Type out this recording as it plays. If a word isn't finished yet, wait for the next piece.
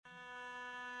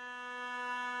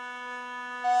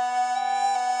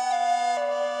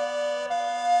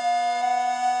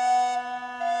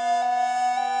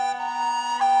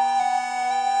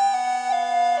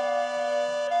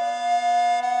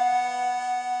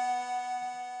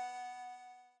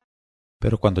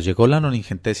Pero cuando llegó la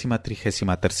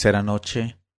 93ª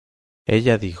noche,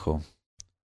 ella dijo: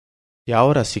 Y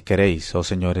ahora, si queréis, oh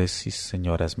señores y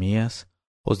señoras mías,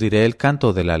 os diré el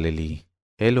canto del alelí.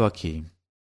 Helo aquí.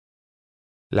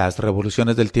 Las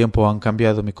revoluciones del tiempo han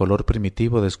cambiado mi color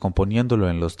primitivo, descomponiéndolo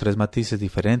en los 3 matices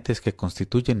diferentes que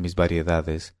constituyen mis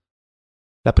variedades.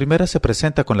 La primera se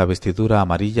presenta con la vestidura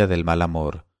amarilla del mal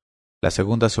amor. La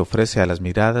segunda se ofrece a las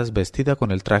miradas vestida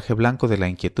con el traje blanco de la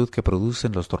inquietud que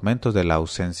producen los tormentos de la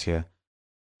ausencia.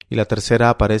 Y la tercera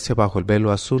aparece bajo el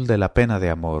velo azul de la pena de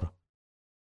amor.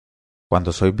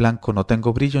 Cuando soy blanco no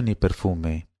tengo brillo ni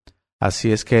perfume,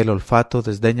 así es que el olfato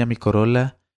desdeña mi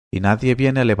corola y nadie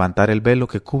viene a levantar el velo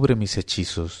que cubre mis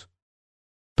hechizos.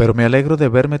 Pero me alegro de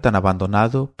verme tan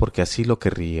abandonado porque así lo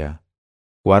querría.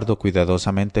 Guardo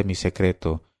cuidadosamente mi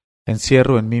secreto,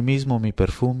 encierro en mí mismo mi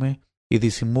perfume y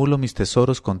disimulo mis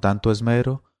tesoros con tanto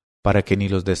esmero para que ni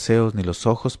los deseos ni los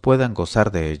ojos puedan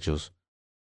gozar de ellos.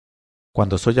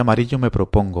 Cuando soy amarillo me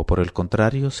propongo, por el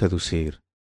contrario, seducir.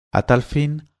 A tal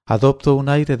fin adopto un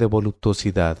aire de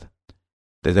voluptuosidad.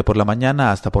 Desde por la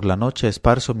mañana hasta por la noche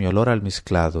esparzo mi olor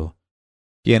almizclado,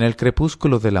 y en el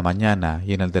crepúsculo de la mañana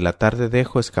y en el de la tarde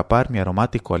dejo escapar mi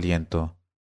aromático aliento.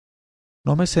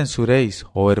 No me censuréis,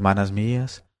 oh hermanas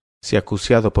mías, si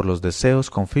acuciado por los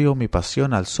deseos confío mi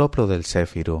pasión al soplo del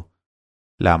céfiro.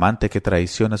 La amante que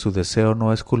traiciona su deseo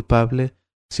no es culpable,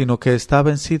 sino que está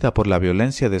vencida por la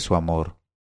violencia de su amor.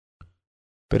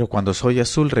 Pero cuando soy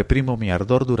azul reprimo mi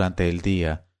ardor durante el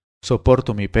día,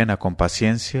 soporto mi pena con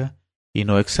paciencia, y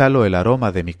no exhalo el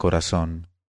aroma de mi corazón.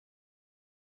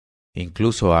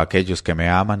 Incluso a aquellos que me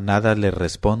aman nada les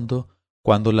respondo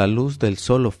cuando la luz del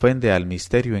sol ofende al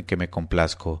misterio en que me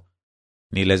complazco,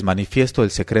 ni les manifiesto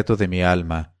el secreto de mi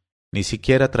alma, ni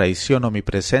siquiera traiciono mi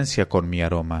presencia con mi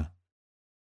aroma.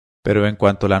 Pero en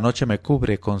cuanto la noche me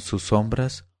cubre con sus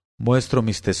sombras, muestro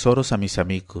mis tesoros a mis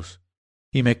amigos,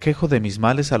 y me quejo de mis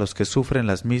males a los que sufren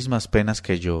las mismas penas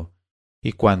que yo,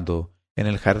 y cuando, en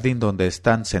el jardín donde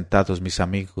están sentados mis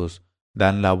amigos,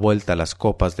 dan la vuelta las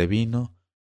copas de vino,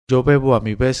 yo bebo a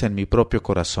mi vez en mi propio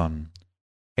corazón.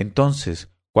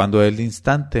 Entonces, cuando el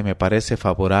instante me parece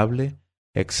favorable,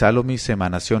 exhalo mis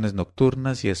emanaciones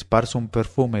nocturnas y esparzo un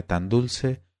perfume tan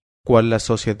dulce cual la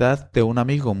sociedad de un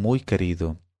amigo muy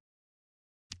querido.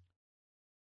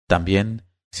 También,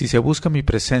 si se busca mi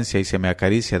presencia y se me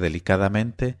acaricia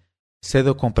delicadamente,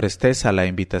 cedo con presteza a la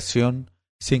invitación,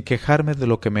 sin quejarme de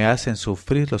lo que me hacen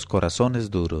sufrir los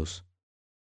corazones duros.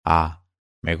 Ah,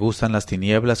 me gustan las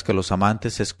tinieblas que los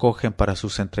amantes escogen para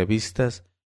sus entrevistas,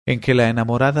 en que la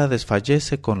enamorada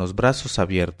desfallece con los brazos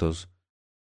abiertos.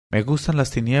 Me gustan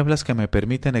las tinieblas que me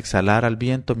permiten exhalar al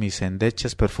viento mis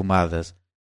endechas perfumadas,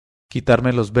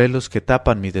 quitarme los velos que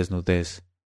tapan mi desnudez,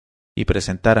 y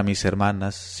presentar a mis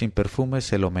hermanas sin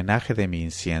perfumes el homenaje de mi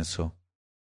incienso.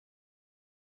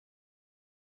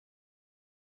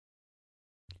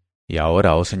 Y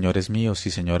ahora, oh señores míos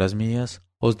y señoras mías,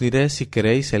 os diré si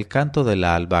queréis el canto de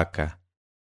la albahaca.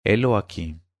 Helo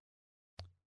aquí.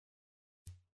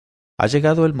 Ha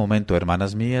llegado el momento,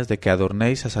 hermanas mías, de que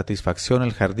adornéis a satisfacción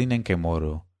el jardín en que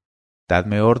moro.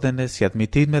 Dadme órdenes y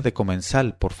admitidme de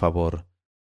comensal, por favor.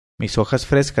 Mis hojas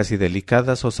frescas y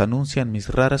delicadas os anuncian mis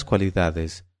raras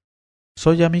cualidades.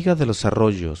 Soy amiga de los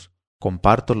arroyos,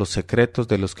 comparto los secretos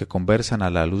de los que conversan a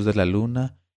la luz de la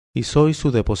luna, y soy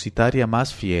su depositaria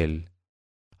más fiel.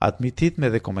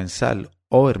 Admitidme de comensal,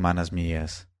 oh hermanas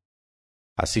mías.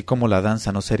 Así como la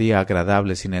danza no sería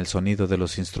agradable sin el sonido de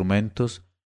los instrumentos,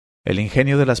 el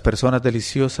ingenio de las personas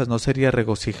deliciosas no sería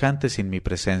regocijante sin mi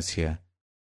presencia.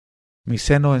 Mi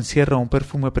seno encierra un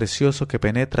perfume precioso que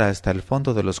penetra hasta el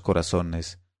fondo de los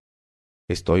corazones.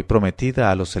 Estoy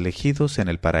prometida a los elegidos en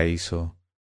el paraíso.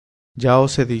 Ya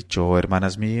os he dicho, oh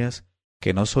hermanas mías,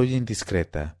 que no soy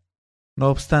indiscreta. No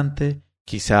obstante,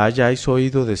 quizá hayáis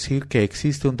oído decir que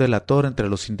existe un delator entre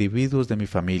los individuos de mi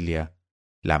familia,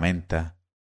 la menta.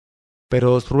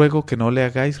 Pero os ruego que no le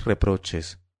hagáis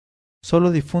reproches.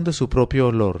 Sólo difunde su propio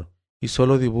olor y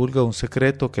sólo divulga un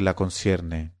secreto que la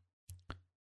concierne.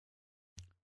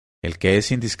 El que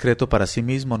es indiscreto para sí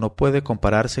mismo no puede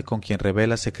compararse con quien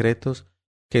revela secretos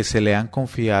que se le han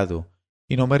confiado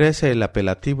y no merece el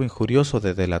apelativo injurioso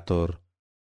de delator.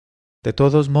 De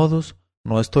todos modos,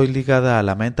 no estoy ligada a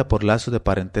la menta por lazos de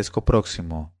parentesco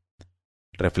próximo.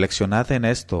 Reflexionad en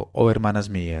esto, oh hermanas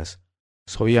mías.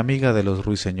 Soy amiga de los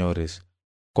ruiseñores.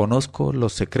 Conozco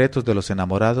los secretos de los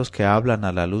enamorados que hablan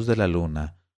a la luz de la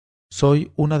luna.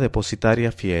 Soy una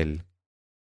depositaria fiel.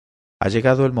 Ha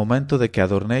llegado el momento de que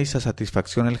adornéis a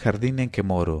satisfacción el jardín en que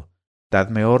moro.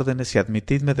 Dadme órdenes y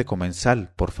admitidme de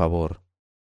comensal, por favor.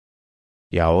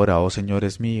 Y ahora, oh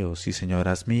señores míos y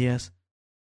señoras mías,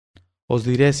 os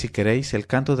diré, si queréis, el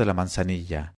canto de la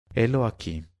manzanilla. Helo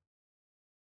aquí.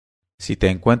 Si te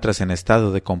encuentras en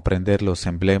estado de comprender los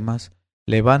emblemas,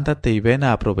 levántate y ven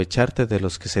a aprovecharte de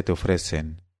los que se te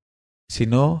ofrecen. Si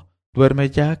no, duerme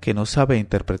ya, que no sabe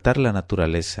interpretar la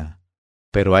naturaleza.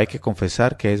 Pero hay que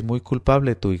confesar que es muy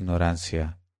culpable tu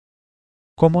ignorancia.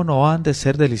 ¿Cómo no han de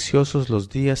ser deliciosos los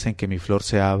días en que mi flor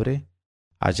se abre?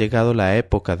 Ha llegado la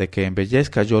época de que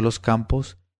embellezca yo los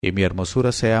campos y mi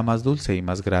hermosura sea más dulce y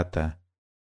más grata.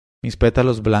 Mis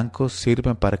pétalos blancos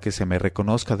sirven para que se me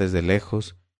reconozca desde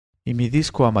lejos, y mi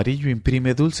disco amarillo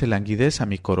imprime dulce languidez a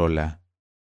mi corola.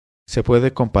 Se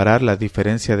puede comparar la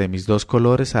diferencia de mis dos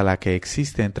colores a la que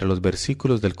existe entre los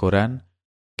versículos del Corán,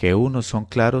 que unos son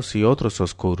claros y otros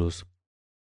oscuros.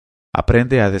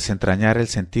 Aprende a desentrañar el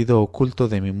sentido oculto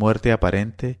de mi muerte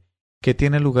aparente, que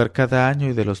tiene lugar cada año,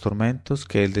 y de los tormentos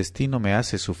que el destino me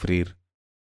hace sufrir.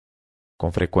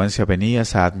 Con frecuencia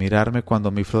venías a admirarme cuando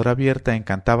mi flor abierta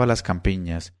encantaba las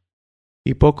campiñas,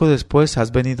 y poco después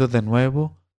has venido de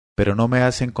nuevo, pero no me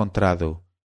has encontrado,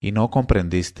 y no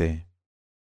comprendiste.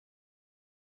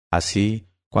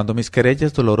 Así, cuando mis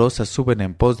querellas dolorosas suben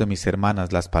en pos de mis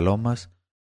hermanas las palomas,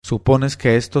 supones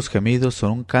que estos gemidos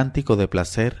son un cántico de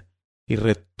placer, y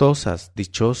retosas,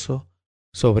 dichoso,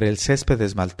 sobre el césped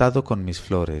esmaltado con mis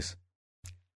flores.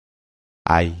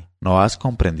 Ay, no has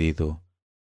comprendido.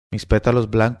 Mis pétalos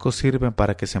blancos sirven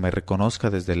para que se me reconozca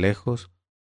desde lejos,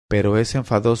 pero es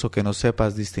enfadoso que no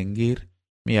sepas distinguir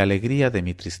mi alegría de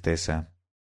mi tristeza.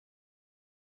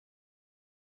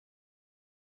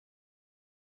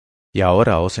 Y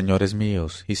ahora, oh señores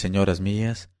míos y señoras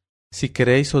mías, si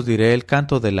queréis os diré el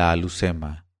canto de la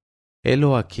alucema.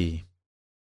 Helo aquí.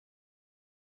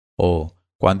 Oh,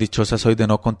 cuán dichosa soy de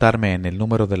no contarme en el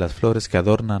número de las flores que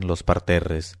adornan los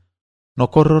parterres.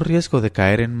 No corro riesgo de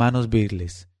caer en manos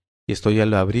viles, y estoy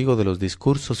al abrigo de los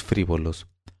discursos frívolos.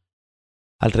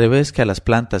 Al revés que a las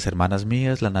plantas, hermanas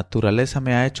mías, la naturaleza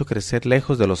me ha hecho crecer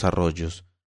lejos de los arroyos,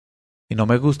 y no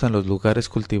me gustan los lugares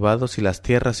cultivados y las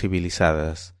tierras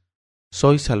civilizadas.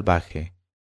 Soy salvaje,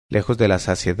 lejos de la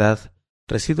saciedad,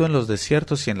 resido en los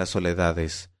desiertos y en las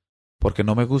soledades, porque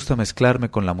no me gusta mezclarme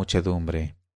con la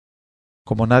muchedumbre.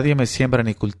 Como nadie me siembra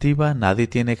ni cultiva, nadie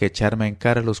tiene que echarme en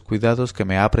cara los cuidados que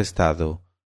me ha prestado.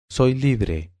 Soy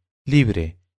libre,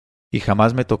 libre, y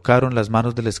jamás me tocaron las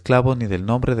manos del esclavo ni del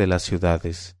nombre de las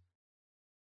ciudades.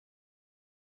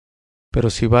 Pero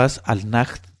si vas al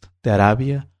Najd de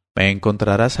Arabia, me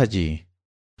encontrarás allí,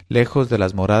 lejos de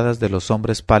las moradas de los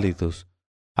hombres pálidos.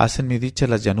 Hacen mi dicha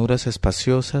las llanuras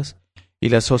espaciosas, y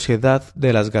la sociedad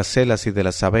de las gacelas y de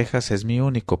las abejas es mi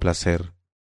único placer.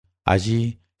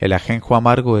 Allí el ajenjo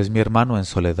amargo es mi hermano en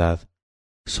soledad.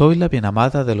 Soy la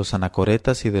bienamada de los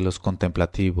anacoretas y de los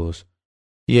contemplativos,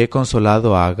 y he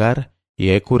consolado a Agar y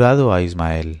he curado a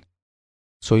Ismael.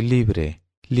 Soy libre,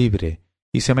 libre,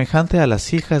 y semejante a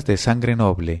las hijas de sangre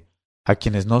noble, a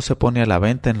quienes no se pone a la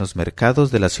venta en los mercados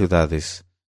de las ciudades.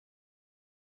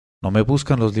 No me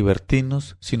buscan los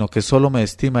libertinos, sino que sólo me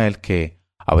estima el que,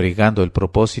 abrigando el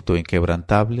propósito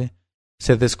inquebrantable,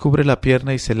 se descubre la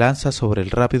pierna y se lanza sobre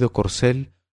el rápido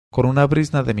corcel con una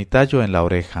brizna de mi tallo en la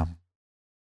oreja.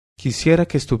 Quisiera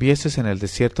que estuvieses en el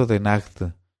desierto de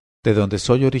Najd, de donde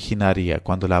soy originaria,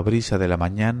 cuando la brisa de la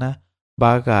mañana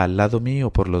vaga al lado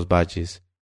mío por los valles.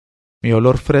 Mi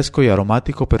olor fresco y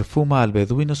aromático perfuma al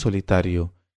beduino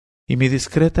solitario, y mi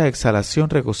discreta exhalación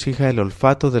regocija el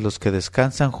olfato de los que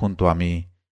descansan junto a mí.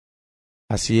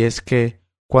 Así es que,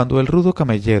 cuando el rudo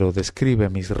camellero describe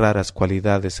mis raras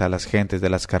cualidades a las gentes de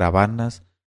las caravanas,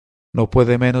 no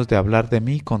puede menos de hablar de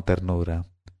mí con ternura.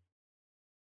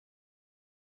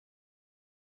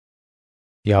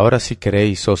 Y ahora, si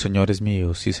queréis, oh señores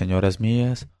míos y señoras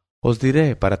mías, os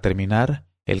diré, para terminar,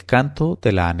 el canto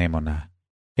de la anémona.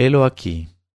 Helo aquí.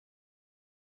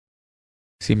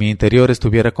 Si mi interior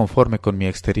estuviera conforme con mi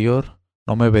exterior,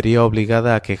 no me vería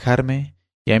obligada a quejarme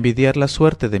y a envidiar la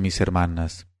suerte de mis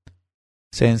hermanas.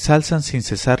 Se ensalzan sin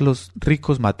cesar los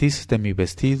ricos matices de mi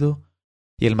vestido,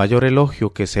 y el mayor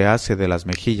elogio que se hace de las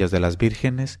mejillas de las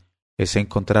vírgenes es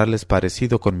encontrarles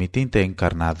parecido con mi tinte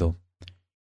encarnado.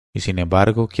 Y sin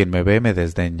embargo, quien me ve me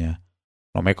desdeña.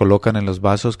 No me colocan en los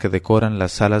vasos que decoran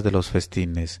las salas de los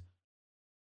festines.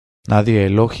 Nadie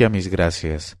elogia mis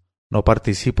gracias. No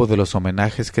participo de los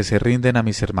homenajes que se rinden a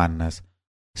mis hermanas.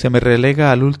 Se me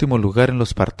relega al último lugar en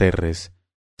los parterres.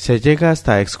 Se llega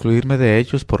hasta a excluirme de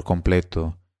ellos por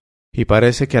completo, y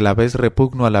parece que a la vez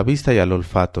repugno a la vista y al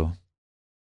olfato.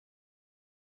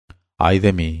 ¡Ay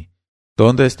de mí!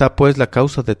 ¿Dónde está, pues, la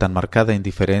causa de tan marcada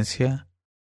indiferencia?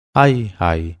 ¡Ay,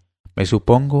 ay! Me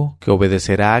supongo que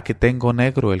obedecerá a que tengo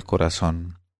negro el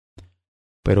corazón.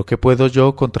 Pero ¿qué puedo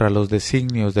yo contra los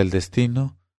designios del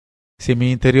destino? Si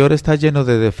mi interior está lleno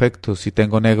de defectos y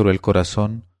tengo negro el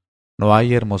corazón, ¿no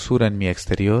hay hermosura en mi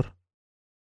exterior?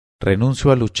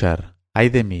 Renuncio a luchar, ay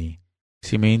de mí.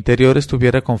 Si mi interior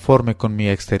estuviera conforme con mi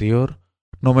exterior,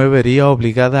 no me vería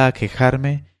obligada a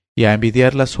quejarme y a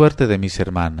envidiar la suerte de mis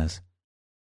hermanas.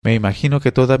 Me imagino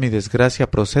que toda mi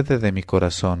desgracia procede de mi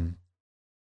corazón.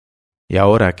 Y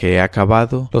ahora que he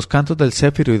acabado los cantos del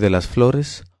céfiro y de las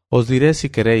flores, os diré si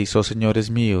queréis, oh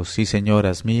señores míos y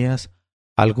señoras mías,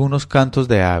 algunos cantos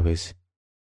de aves.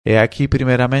 He aquí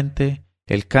primeramente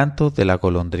el canto de la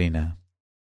golondrina.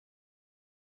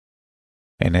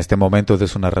 En este momento de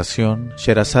su narración,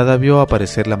 Sherazada vio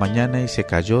aparecer la mañana y se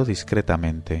calló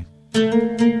discretamente.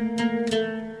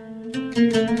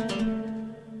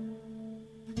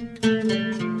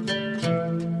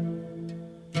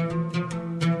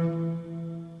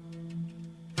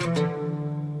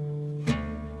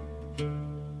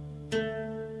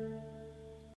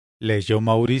 Leyó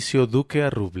Mauricio Duque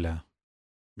Arrubla.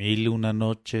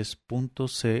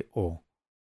 1001noches.co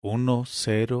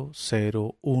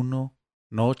 1001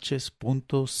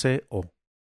 noches.co